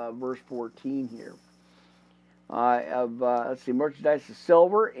into verse 14 here. Let's see, merchandise of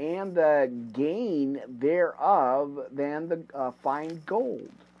silver, and the gain thereof than the fine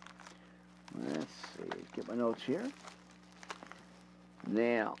gold. Let's see, get my notes here.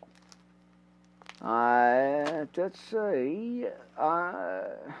 Now, let's see,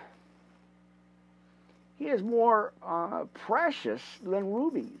 he is more precious than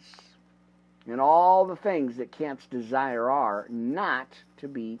rubies, and all the things that canst desire are not to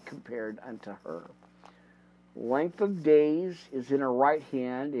be compared unto her. Length of days is in her right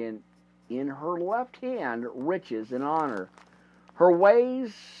hand, and in her left hand riches and honor. Her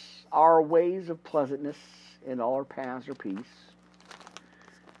ways are ways of pleasantness, and all her paths are peace.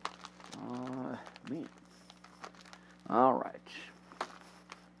 Man. All right.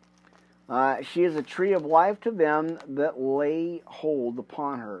 She is a tree of life to them that lay hold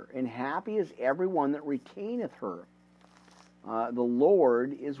upon her, and happy is everyone that retaineth her. The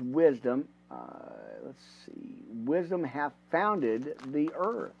Lord is wisdom. Let's see. Wisdom hath founded the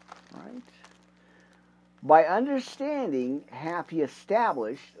earth, right? By understanding hath he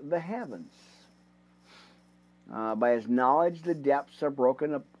established the heavens. By his knowledge the depths are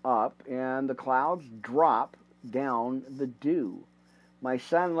broken up, and the clouds drop down the dew. My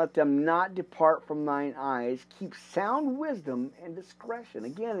son, let them not depart from thine eyes. Keep sound wisdom and discretion.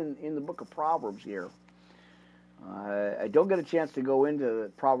 Again, in the book of Proverbs here. I don't get a chance to go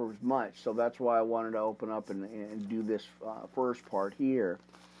into Proverbs much, so that's why I wanted to open up and do this first part here.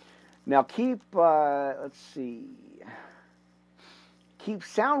 Now keep, let's see, keep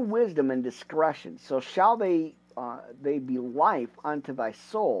sound wisdom and discretion, so shall they be life unto thy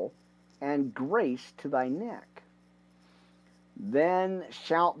soul, and grace to thy neck. Then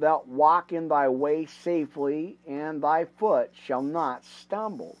shalt thou walk in thy way safely, and thy foot shall not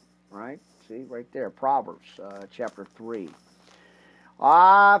stumble. Right? See, right there, Proverbs chapter 3.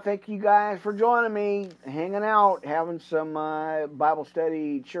 Thank you guys for joining me, hanging out, having some Bible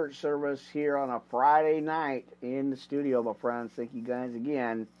study church service here on a Friday night in the studio, my friends. Thank you guys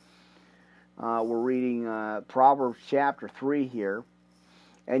again. We're reading Proverbs chapter 3 here.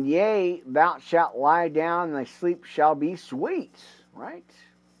 And yea, thou shalt lie down, and thy sleep shall be sweet. Right?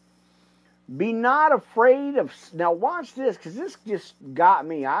 Be not afraid of... Now watch this, because this just got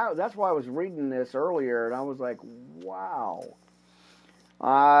me. That's why I was reading this earlier, and I was like, wow.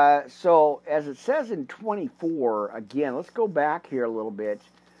 So, as it says in 24, again, let's go back here a little bit.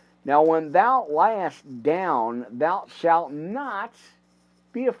 Now, when thou liest down, thou shalt not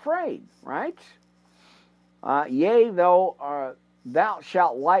be afraid, right? Yea, though thou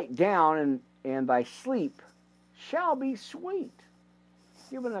shalt lie down, and thy sleep shall be sweet.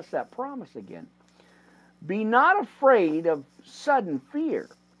 Giving us that promise again. Be not afraid of sudden fear,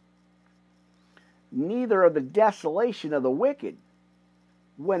 neither of the desolation of the wicked,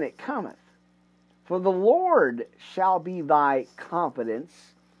 when it cometh. For the Lord shall be thy confidence,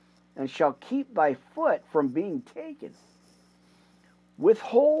 and shall keep thy foot from being taken.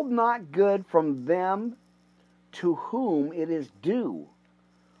 Withhold not good from them to whom it is due,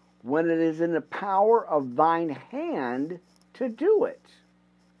 when it is in the power of thine hand to do it.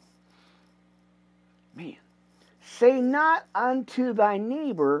 Man. Say not unto thy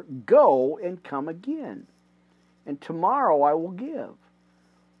neighbor, go and come again, and tomorrow I will give.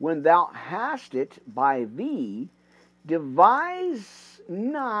 When thou hast it by thee, devise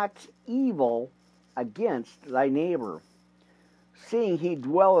not evil against thy neighbor, seeing he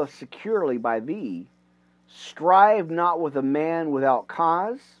dwelleth securely by thee. Strive not with a man without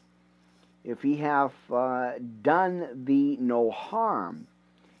cause, if he have done thee no harm.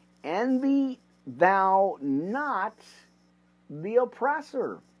 Envy thou not the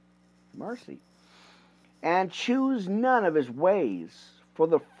oppressor, mercy, and choose none of his ways, for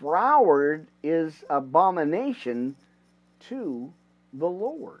the froward is abomination to the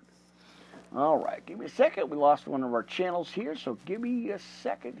Lord. All right, give me a second. We lost one of our channels here, so give me a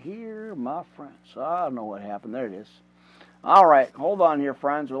second here, my friends. I don't know what happened. There it is. All right, hold on here,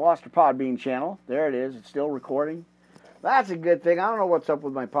 friends. We lost our Podbean channel. There it is. It's still recording. That's a good thing. I don't know what's up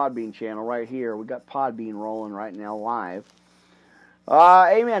with my Podbean channel right here. We got Podbean rolling right now live.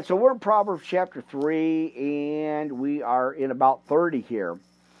 Amen. So we're in Proverbs chapter 3, and we are in about 30 here.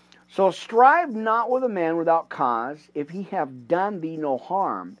 So strive not with a man without cause, if he have done thee no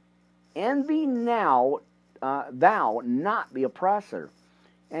harm. Envy now thou not the oppressor,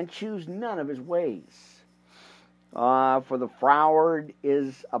 and choose none of his ways. For the froward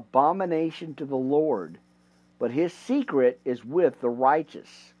is abomination to the Lord, but his secret is with the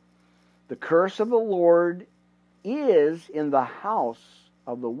righteous. The curse of the Lord is in the house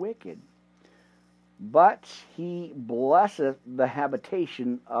of the wicked, but he blesseth the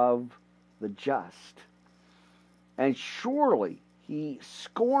habitation of the just. And surely he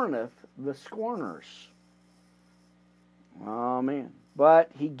scorneth the scorners. Amen.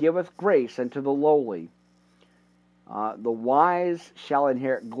 But he giveth grace unto the lowly. The wise shall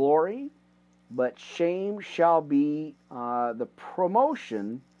inherit glory, but shame shall be the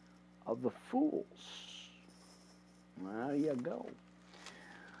promotion of the fools. There you go.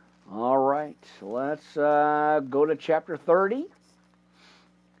 All right, let's go to chapter 30.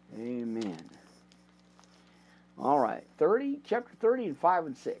 Amen. All right, chapter 30 and 5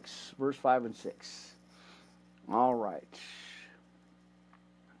 and 6, verse 5 and 6. All right.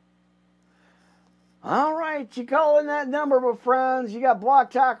 All right, you call in that number, my friends. You got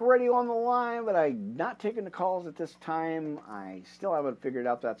Blog Talk Radio on the line, but I'm not taking the calls at this time. I still haven't figured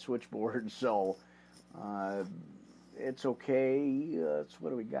out that switchboard, so it's okay.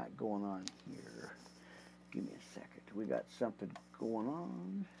 What do we got going on here? Give me a second. We got something going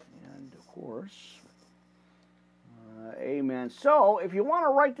on, and of course, amen. So if you want to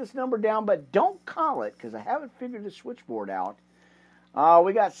write this number down, but don't call it, because I haven't figured the switchboard out.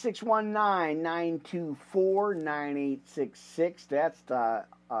 We got 619-924-9866. That's the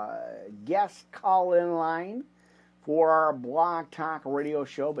guest call-in line for our Blog Talk Radio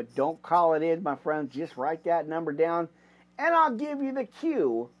show. But don't call it in, my friends. Just write that number down, and I'll give you the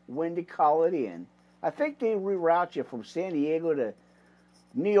cue when to call it in. I think they reroute you from San Diego to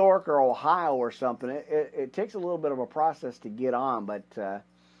New York or Ohio or something. It takes a little bit of a process to get on, but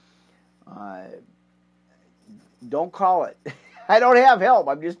don't call it. I don't have help.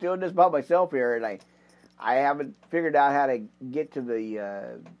 I'm just doing this by myself here, and I haven't figured out how to get to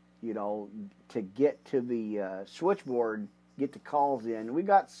the switchboard, get the calls in. We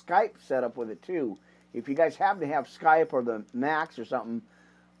got Skype set up with it too. If you guys happen to have Skype or the Macs or something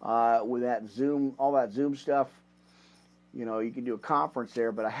with that Zoom, all that Zoom stuff, you can do a conference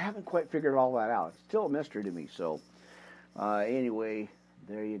there. But I haven't quite figured all that out. It's still a mystery to me. So anyway,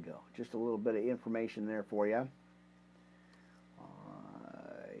 there you go. Just a little bit of information there for you.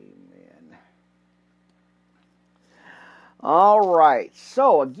 All right,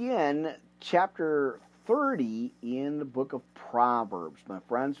 so again, chapter 30 in the book of Proverbs, my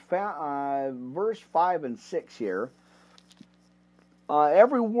friends. Verse 5 and 6 here.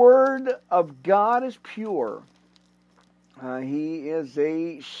 Every word of God is pure. He is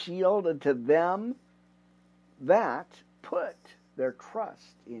a shield unto them that put their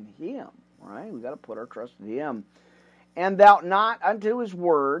trust in him. Right? We've got to put our trust in him. And thou not unto his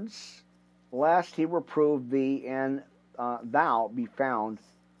words, lest he reprove thee, and thou be found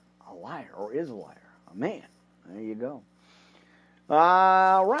a liar, or is a liar. Man, there you go.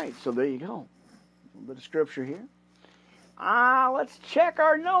 All right, so there you go. A little bit of scripture here. Let's check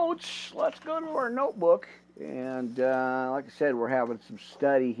our notes. Let's go to our notebook. And like I said, we're having some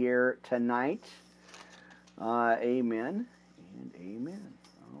study here tonight. Amen and amen.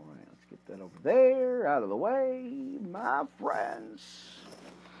 All right, let's get that over there, out of the way, my friends.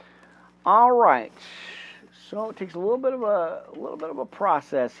 All right. So it takes a little bit of a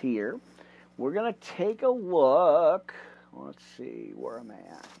process here. We're going to take a look. Let's see where I'm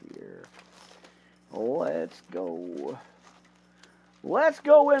at here. Let's go. Let's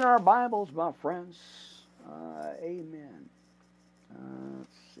go in our Bibles, my friends. Amen.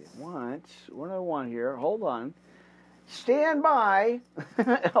 Let's see. What do I want here? Hold on. Stand by.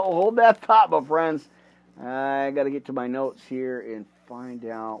 Hold that thought, my friends. I got to get to my notes here and find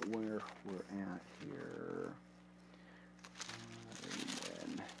out where we're at here.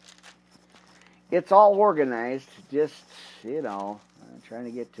 It's all organized, just, I'm trying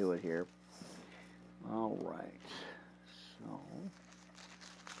to get to it here. All right. So,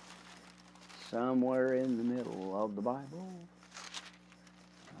 somewhere in the middle of the Bible.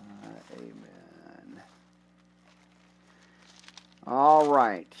 Amen. All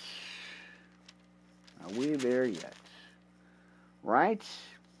right. Are we there yet? Right?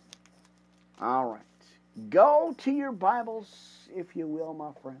 All right. Go to your Bibles, if you will,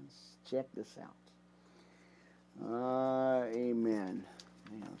 my friends. Check this out. Amen.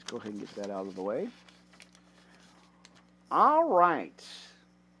 Let's go ahead and get that out of the way. All right,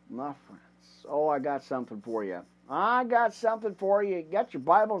 my friends. Oh, I got something for you. I got something for you. Get your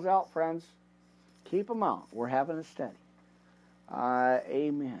Bibles out, friends. Keep them out. We're having a study.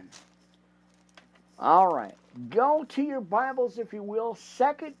 Amen. All right. Go to your Bibles, if you will.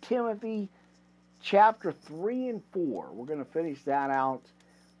 2 Timothy chapter 3 and 4. We're going to finish that out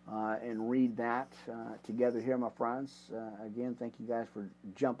and read that together here, my friends. Again, thank you guys for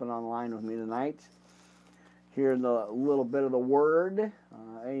jumping online with me tonight. Hearing a little bit of the Word.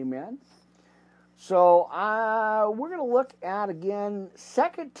 Amen. So we're going to look at, again,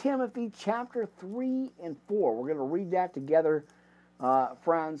 2 Timothy chapter 3 and 4. We're going to read that together,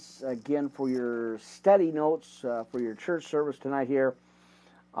 friends, again, for your study notes, for your church service tonight here.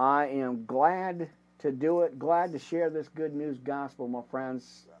 I am glad to do it, glad to share this good news gospel, my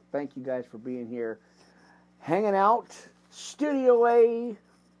friends. Thank you guys for being here. Hanging out, Studio A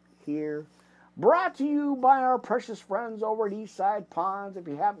here. Brought to you by our precious friends over at Eastside Ponds. If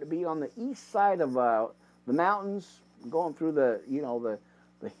you happen to be on the east side of the mountains, going through the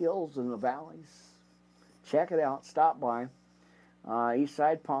hills and the valleys, check it out. Stop by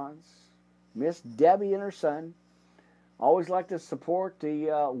Eastside Ponds. Miss Debbie and her son always like to support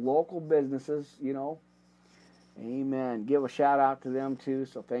the local businesses. Amen. Give a shout out to them too.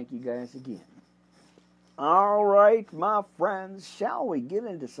 So thank you guys again. All right, my friends, shall we get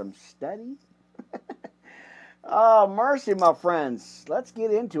into some study? Oh, mercy, my friends. Let's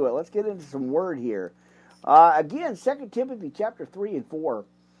get into it. Let's get into some word here. Again, 2 Timothy chapter 3 and 4.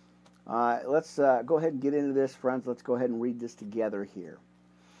 Let's go ahead and get into this, friends. Let's go ahead and read this together here.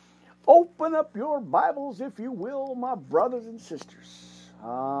 Open up your Bibles, if you will, my brothers and sisters.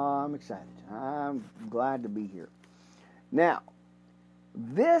 I'm excited. I'm glad to be here. Now,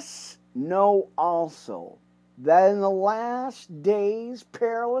 this know also, that in the last days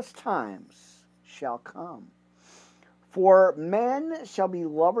perilous times shall come. For men shall be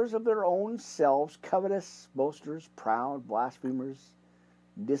lovers of their own selves, covetous, boasters, proud, blasphemers,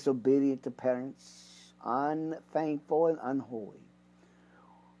 disobedient to parents, unthankful and unholy.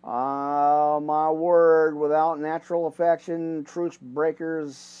 My word, without natural affection, truce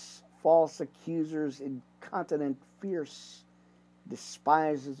breakers, false accusers, incontinent, fierce,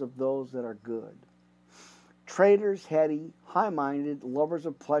 despisers of those that are good. Traitors, heady, high-minded, lovers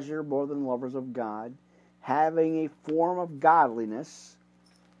of pleasure more than lovers of God, having a form of godliness,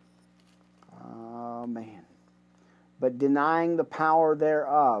 but denying the power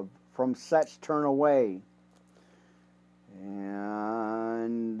thereof, from such turn away.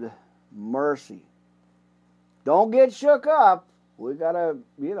 And mercy. Don't get shook up. We gotta,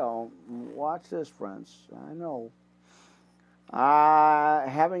 watch this, friends. I know.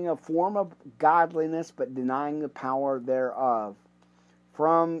 Having a form of godliness, but denying the power thereof.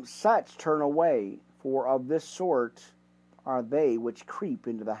 From such turn away, for of this sort are they which creep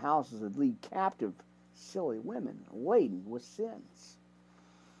into the houses and lead captive silly women, laden with sins.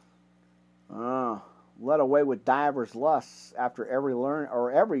 Led away with divers lusts after every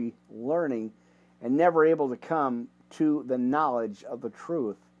learning, and never able to come to the knowledge of the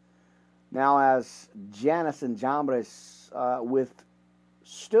truth. Now, as Jannes and Jambres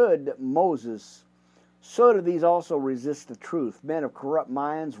withstood Moses, so do these also resist the truth. Men of corrupt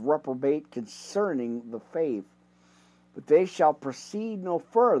minds reprobate concerning the faith. But they shall proceed no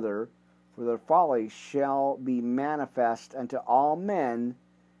further, for their folly shall be manifest unto all men,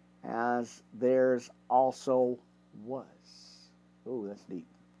 as theirs also was. Oh, that's deep.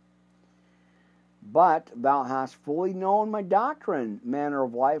 But thou hast fully known my doctrine, manner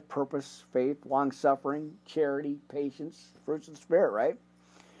of life, purpose, faith, long-suffering, charity, patience, fruits of the Spirit, right?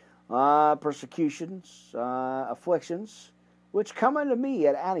 Persecutions, afflictions, which come unto me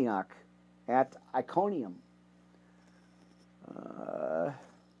at Antioch, at Iconium. All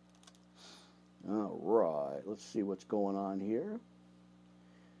right, let's see what's going on here.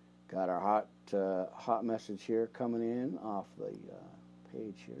 Got our hot message here coming in off the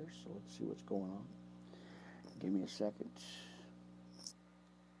page here, so let's see what's going on. Give me a second.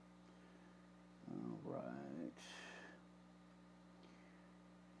 All right.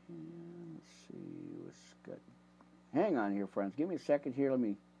 And let's see what's got. Hang on here, friends. Give me a second here. Let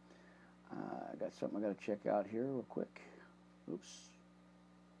me. I got something I got to check out here real quick. Oops.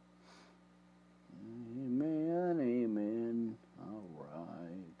 Amen. Amen. All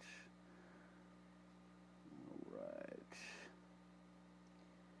right. All right.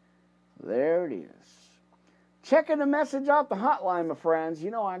 There it is. Checking the message off the hotline, my friends.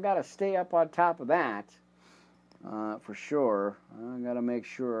 I got to stay up on top of that for sure. I got to make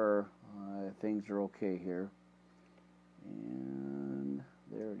sure things are okay here. And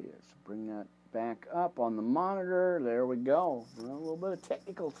there it is. Bring that back up on the monitor. There we go. A little bit of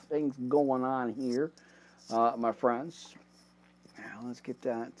technical things going on here, my friends. Now let's get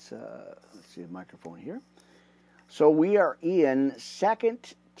that. Let's see the microphone here. So we are in 2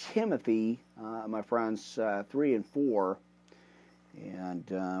 Timothy, my friends, 3 and 4, and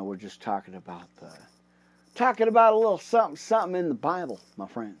we're just talking about a little something in the Bible, my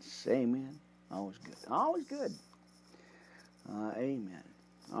friends. Amen. Always good. Always good. Amen.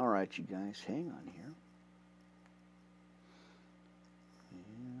 All right, you guys, hang on here.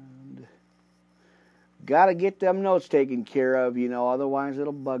 And got to get them notes taken care of, otherwise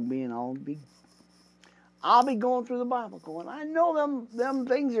it'll bug me, and I'll be going through the Bible going, I know them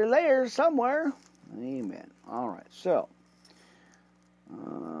things are there somewhere. Amen. All right, so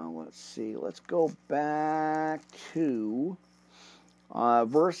let's see. Let's go back to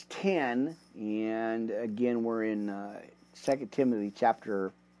verse 10, and again we're in 2 Timothy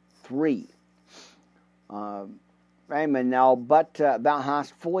chapter 3. Amen. Now, but thou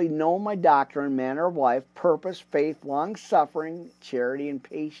hast fully known my doctrine, manner of life, purpose, faith, long-suffering, charity, and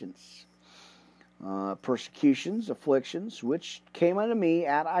patience. Persecutions, afflictions, which came unto me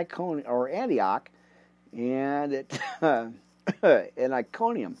at Antioch, and at in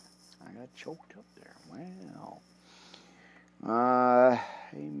Iconium. I got choked up there. Wow.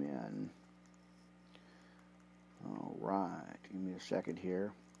 Amen. All right. Give me a second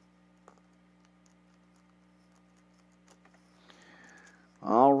here.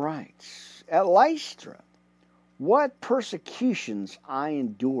 All right. At Lystra, what persecutions I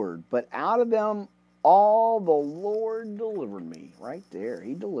endured, but out of them all the Lord delivered me. Right there.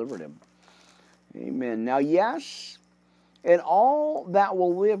 He delivered him. Amen. Now, yes, and all that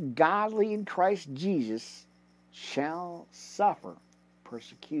will live godly in Christ Jesus shall suffer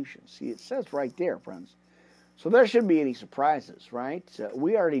persecution. See, it says right there, friends. So there shouldn't be any surprises, right?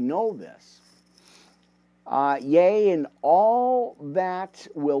 We already know this. Yea, and all that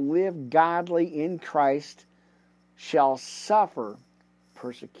will live godly in Christ shall suffer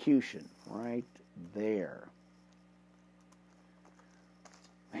persecution. Right there.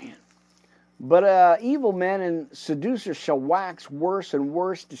 Man. But evil men and seducers shall wax worse and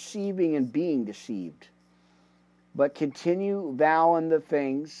worse, deceiving and being deceived. But continue thou in the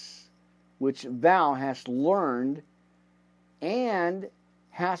things which thou hast learned and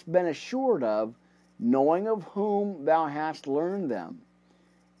hast been assured of, knowing of whom thou hast learned them,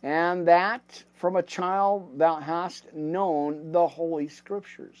 and that from a child thou hast known the Holy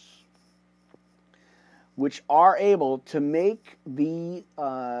Scriptures, which are able to make thee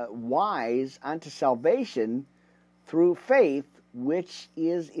wise unto salvation through faith which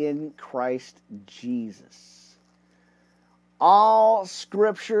is in Christ Jesus. All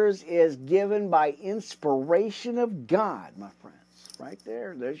Scriptures is given by inspiration of God, my friends. Right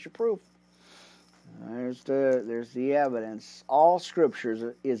there. There's your proof. There's the evidence. All Scriptures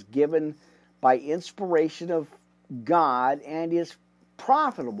is given by inspiration of God and is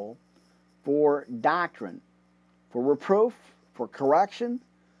profitable for doctrine, for reproof, for correction,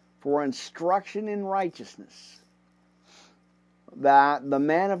 for instruction in righteousness, that the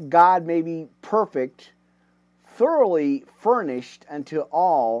man of God may be perfect, thoroughly furnished unto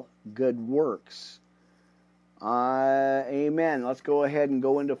all good works. Amen. Let's go ahead and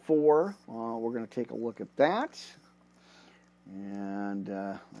go into 4. We're going to take a look at that. And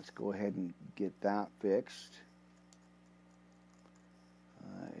let's go ahead and get that fixed.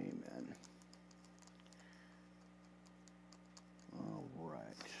 Amen. All right.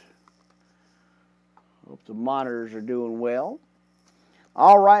 Hope the monitors are doing well.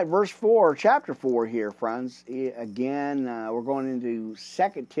 All right, verse 4, chapter 4 here, friends. Again, we're going into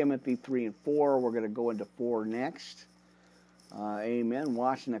 2 Timothy 3 and 4. We're going to go into 4 next. Amen.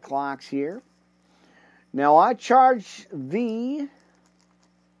 Watching the clocks here. Now I charge thee,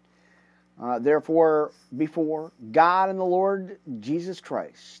 therefore, before God and the Lord Jesus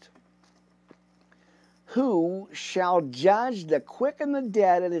Christ, who shall judge the quick and the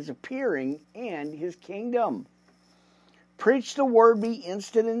dead at his appearing and his kingdom. Preach the word, be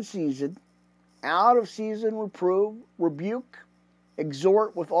instant in season, out of season reprove, rebuke,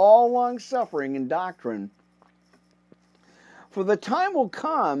 exhort with all longsuffering and doctrine. For the time will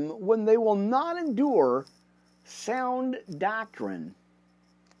come when they will not endure sound doctrine,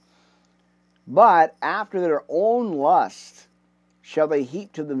 but after their own lust shall they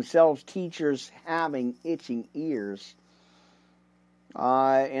heap to themselves teachers having itching ears,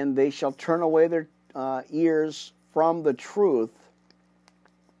 and they shall turn away their ears from the truth,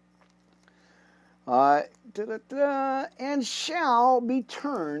 and shall be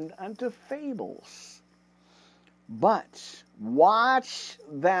turned unto fables. But watch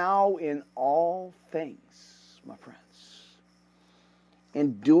thou in all things, my friends.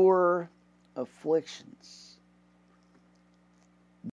 Endure afflictions.